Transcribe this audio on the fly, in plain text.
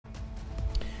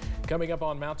Coming up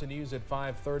on Mountain News at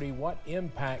 5:30, what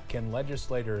impact can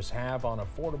legislators have on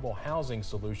affordable housing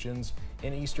solutions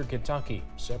in eastern Kentucky?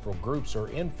 Several groups are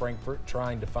in Frankfort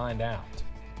trying to find out.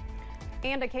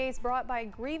 And a case brought by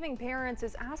grieving parents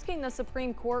is asking the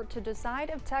Supreme Court to decide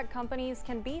if tech companies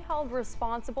can be held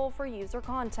responsible for user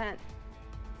content.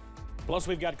 Plus,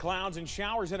 we've got clouds and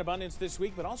showers in abundance this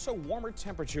week, but also warmer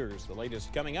temperatures. The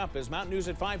latest coming up as Mountain News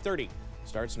at 5:30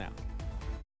 starts now.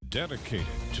 Dedicated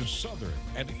to southern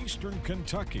and eastern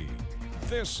Kentucky,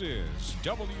 this is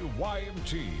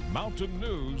WYMT Mountain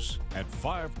News at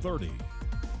 5:30.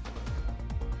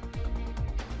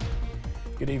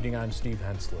 Good evening, I'm Steve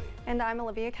Hensley. And I'm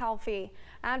Olivia Calfee.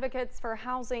 Advocates for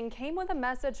housing came with a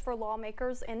message for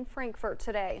lawmakers in Frankfort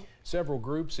today. Several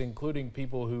groups, including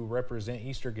people who represent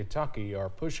eastern Kentucky, are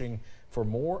pushing for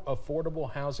more affordable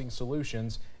housing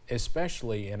solutions,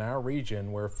 especially in our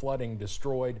region where flooding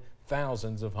destroyed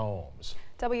thousands of homes.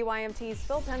 WYMT's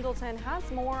Phil Pendleton has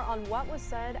more on what was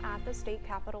said at the state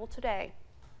capitol today.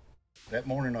 That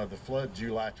morning of the flood,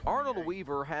 July 28th. Arnold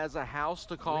Weaver has a house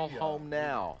to call home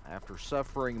now after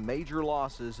suffering major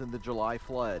losses in the July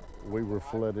flood. We were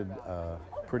flooded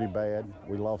pretty bad.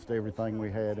 We lost everything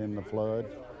we had in the flood,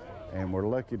 and we're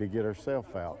lucky to get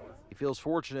ourselves out. He feels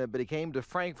fortunate, but he came to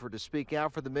Frankfort to speak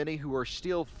out for the many who are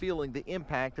still feeling the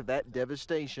impact of that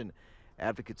devastation.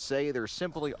 Advocates say there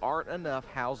simply aren't enough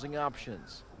housing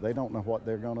options. They don't know what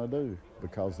they're going to do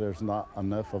because there's not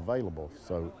enough available,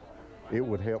 so it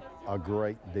would help a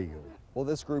great deal. Well,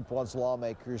 this group wants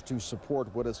lawmakers to support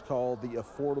what is called the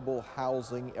Affordable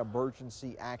Housing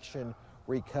Emergency Action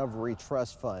Recovery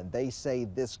Trust Fund. They say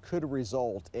this could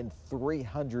result in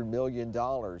 $300 million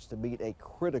to meet a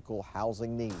critical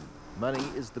housing need. Money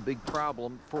is the big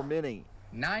problem for many.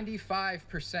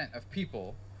 95% of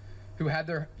people who had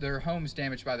their homes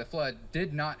damaged by the flood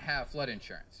did not have flood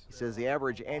insurance. He says the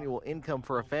average annual income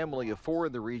for a family of four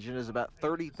in the region is about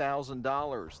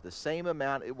 $30,000, the same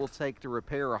amount it will take to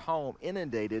repair a home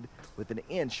inundated with an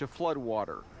inch of flood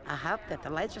water. I hope that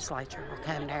the legislature will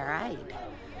come to our aid.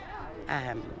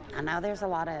 I know there's a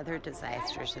lot of other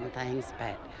disasters and things,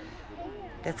 but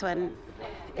this one,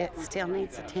 it still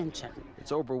needs attention.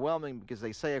 It's overwhelming because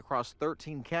they say across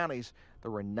 13 counties there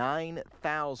were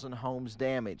 9,000 homes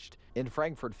damaged. In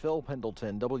Frankfort, Phil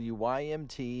Pendleton,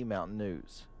 WYMT Mountain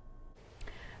News.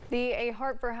 The A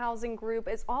Heart for Housing group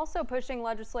is also pushing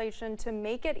legislation to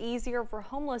make it easier for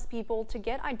homeless people to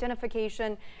get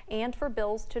identification and for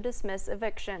bills to dismiss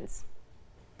evictions.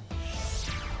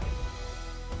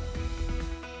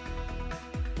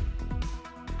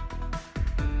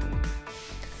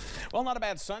 Well, not a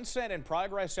bad sunset and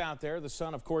progress out there. The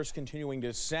sun, of course, continuing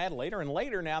to set later and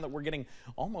later now that we're getting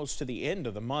almost to the end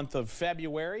of the month of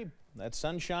February. That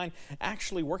sunshine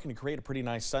actually working to create a pretty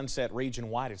nice sunset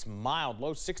region-wide. It's mild,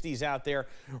 low 60s out there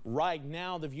right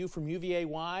now. The view from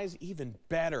UVA-wise, even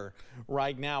better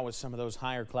right now with some of those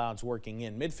higher clouds working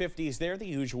in. Mid-50s there, the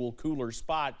usual cooler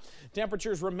spot.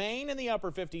 Temperatures remain in the upper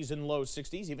 50s and low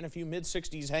 60s, even a few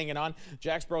mid-60s hanging on.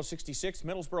 Jacksboro 66,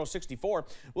 Middlesboro 64.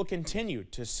 We'll continue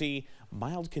to see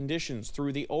mild conditions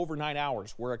through the overnight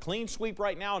hours. We're a clean sweep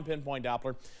right now in Pinpoint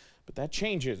Doppler. But that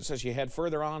changes as you head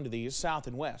further on to the south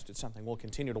and west. It's something we'll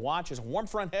continue to watch as a warm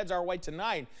front heads our way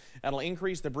tonight. That'll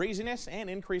increase the breeziness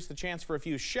and increase the chance for a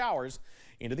few showers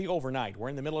into the overnight. We're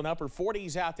in the middle and upper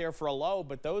 40s out there for a low,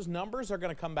 but those numbers are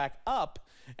going to come back up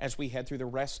as we head through the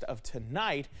rest of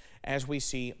tonight as we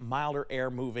see milder air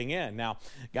moving in. Now,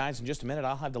 guys, in just a minute,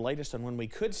 I'll have the latest on when we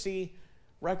could see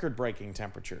record-breaking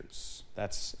temperatures.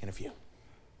 That's in a few.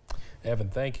 Evan,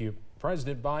 thank you.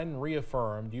 President Biden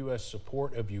reaffirmed U.S.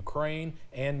 support of Ukraine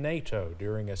and NATO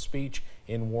during a speech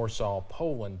in Warsaw,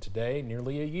 Poland today,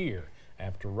 nearly a year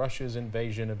after Russia's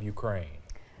invasion of Ukraine.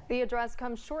 The address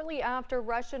comes shortly after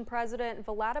Russian President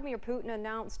Vladimir Putin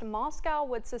announced Moscow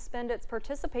would suspend its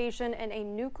participation in a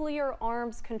nuclear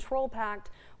arms control pact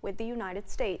with the United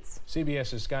States.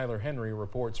 CBS's Skylar Henry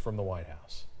reports from the White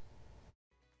House.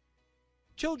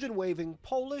 Children waving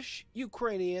Polish,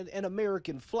 Ukrainian, and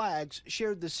American flags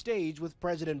shared the stage with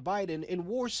President Biden in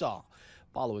Warsaw,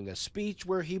 following a speech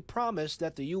where he promised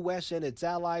that the U.S. and its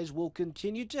allies will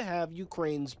continue to have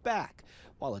Ukraine's back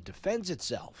while it defends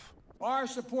itself. Our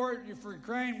support for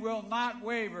Ukraine will not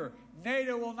waver.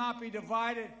 NATO will not be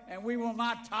divided, and we will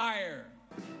not tire.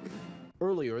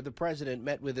 Earlier, the president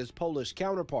met with his Polish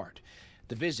counterpart.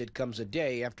 The visit comes a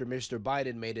day after Mr.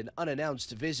 Biden made an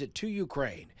unannounced visit to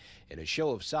Ukraine in a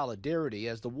show of solidarity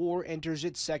as the war enters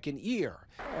its second year.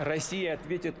 Россия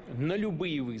ответит на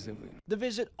любые вызовы. The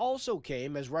visit also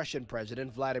came as Russian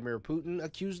President Vladimir Putin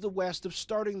accused the West of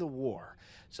starting the war,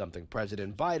 something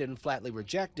President Biden flatly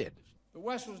rejected. The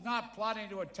West was not plotting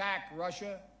to attack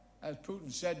Russia. as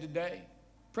Putin said today.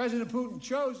 President Putin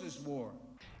chose this war.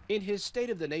 In his State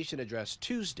of the Nation address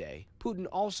Tuesday, Putin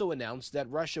also announced that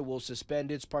Russia will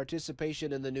suspend its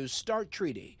participation in the new START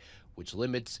treaty, which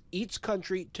limits each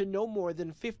country to no more than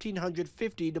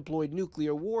 1,550 deployed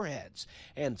nuclear warheads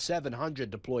and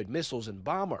 700 deployed missiles and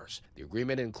bombers. The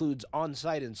agreement includes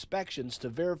on-site inspections to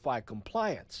verify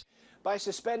compliance. By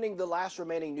suspending the last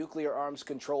remaining nuclear arms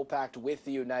control pact with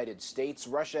the United States,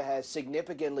 Russia has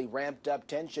significantly ramped up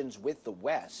tensions with the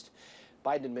West.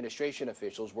 Biden administration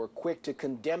officials were quick to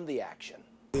condemn the action.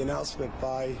 The announcement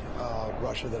by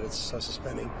Russia that it's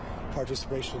suspending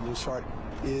participation in the new START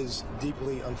is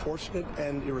deeply unfortunate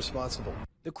and irresponsible.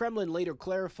 The Kremlin later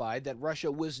clarified that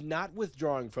Russia was not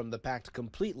withdrawing from the pact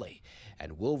completely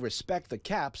and will respect the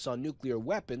caps on nuclear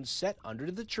weapons set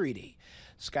under the treaty.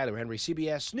 Skyler Henry,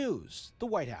 CBS News, the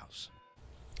White House.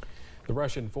 The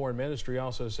Russian Foreign Ministry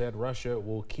also said Russia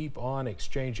will keep on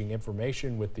exchanging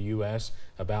information with the U.S.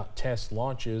 about test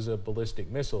launches of ballistic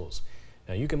missiles.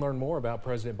 Now, you can learn more about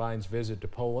President Biden's visit to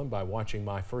Poland by watching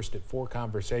my First at 4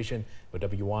 conversation with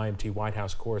WYMT White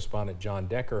House correspondent John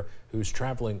Decker, who's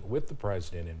traveling with the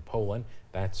president in Poland.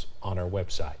 That's on our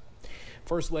website.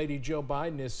 First Lady Jill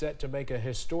Biden is set to make a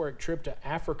historic trip to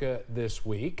Africa this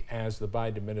week as the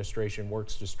Biden administration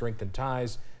works to strengthen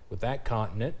ties with that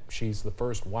continent. She's the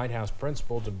first White House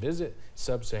principal to visit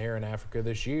sub-Saharan Africa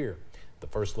this year. The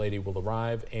First Lady will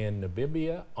arrive in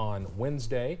Namibia on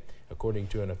Wednesday. According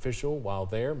to an official, while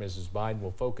there, Mrs. Biden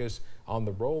will focus on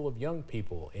the role of young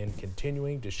people in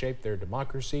continuing to shape their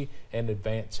democracy and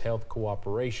advance health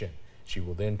cooperation. She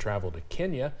will then travel to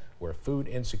Kenya, where food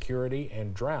insecurity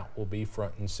and drought will be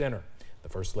front and center. The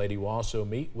First Lady will also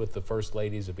meet with the First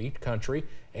Ladies of each country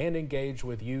and engage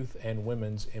with youth and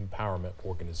women's empowerment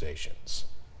organizations.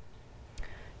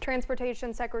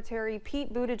 Transportation Secretary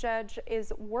Pete Buttigieg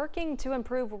is working to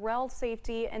improve rail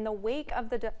safety in the wake of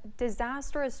the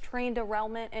disastrous train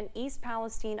derailment in East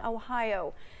Palestine,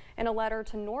 Ohio. In a letter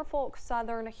to Norfolk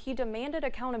Southern, he demanded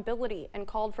accountability and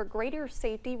called for greater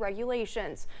safety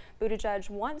regulations. Buttigieg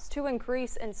wants to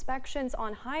increase inspections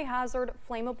on high-hazard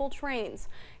flammable trains.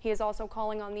 He is also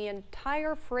calling on the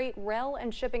entire freight, rail,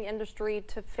 and shipping industry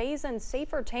to phase in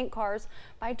safer tank cars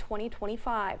by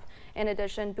 2025. In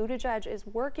addition, Buttigieg is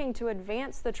working to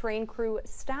advance the train crew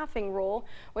staffing rule,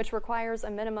 which requires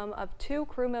a minimum of 2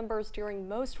 crew members during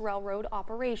most railroad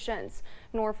operations.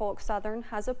 Norfolk Southern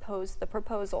has opposed the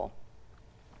proposal.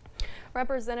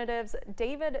 Representatives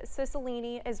David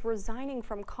Cicilline is resigning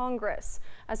from Congress.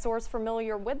 A source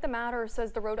familiar with the matter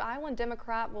says the Rhode Island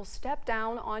Democrat will step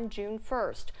down on June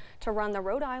 1st to run the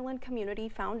Rhode Island Community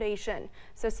Foundation.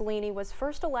 Cicilline was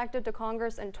first elected to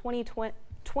Congress in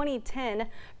 2010.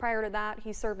 Prior to that,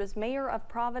 he served as mayor of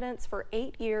Providence for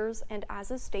 8 years and as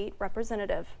a state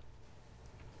representative.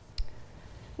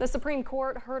 The Supreme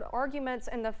Court heard arguments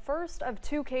in the first of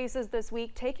 2 cases this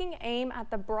week, taking aim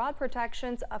at the broad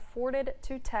protections afforded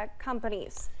to tech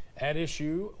companies. At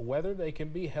issue, whether they can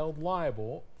be held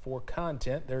liable for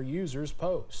content their users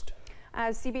post.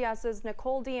 As CBS's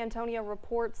Nicole D'Antonio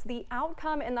reports, the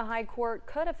outcome in the High Court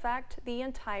could affect the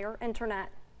entire internet.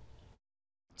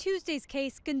 Tuesday's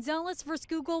case, Gonzalez v.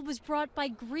 Google, was brought by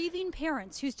grieving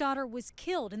parents whose daughter was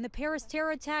killed in the Paris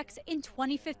terror attacks in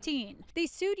 2015. They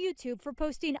sued YouTube for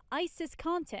posting ISIS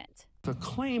content. The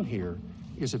claim here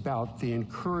is about the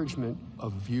encouragement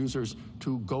of users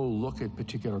to go look at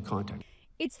particular content.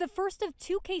 It's the first of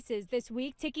 2 cases this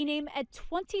week taking aim at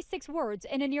 26 words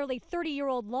in a nearly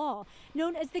 30-year-old law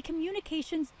known as the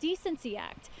Communications Decency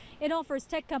Act. It offers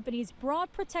tech companies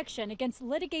broad protection against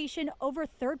litigation over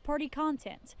third-party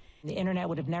content. The internet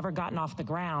would have never gotten off the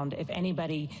ground if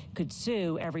anybody could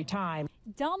sue every time.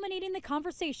 Dominating the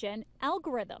conversation,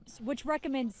 algorithms, which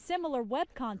recommend similar web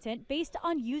content based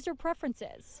on user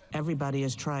preferences. Everybody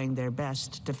is trying their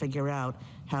best to figure out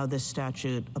how this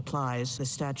statute applies. The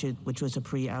statute, which was a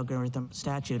pre-algorithm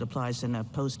statute, applies in a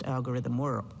post-algorithm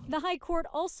world. The High Court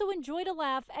also enjoyed a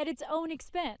laugh at its own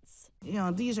expense. You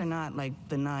know, these are not like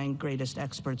the 9 greatest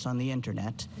experts on the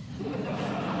internet.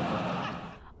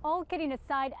 All kidding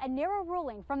aside, a narrow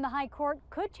ruling from the High Court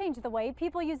could change the way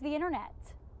people use the internet.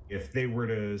 If they were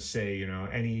to say, you know,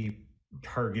 any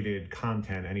targeted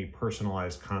content, any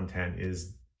personalized content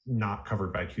is not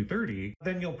covered by 230,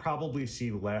 then you'll probably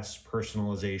see less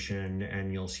personalization,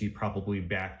 and you'll see probably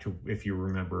back to, if you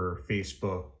remember,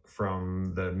 Facebook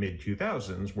from the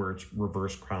mid-2000s, where it's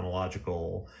reverse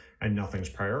chronological and nothing's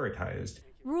prioritized.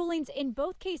 Rulings in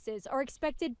both cases are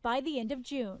expected by the end of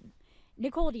June.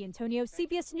 Nicole D'Antonio,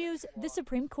 CBS News, the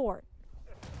Supreme Court.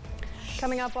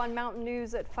 Coming up on Mountain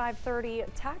News at 5:30,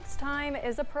 tax time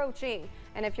is approaching.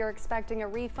 And if you're expecting a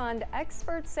refund,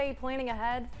 experts say planning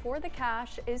ahead for the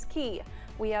cash is key.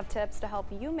 We have tips to help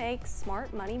you make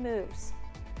smart money moves.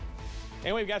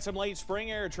 And we've got some late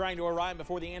spring air trying to arrive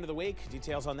before the end of the week.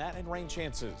 Details on that and rain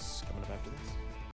chances coming up after this.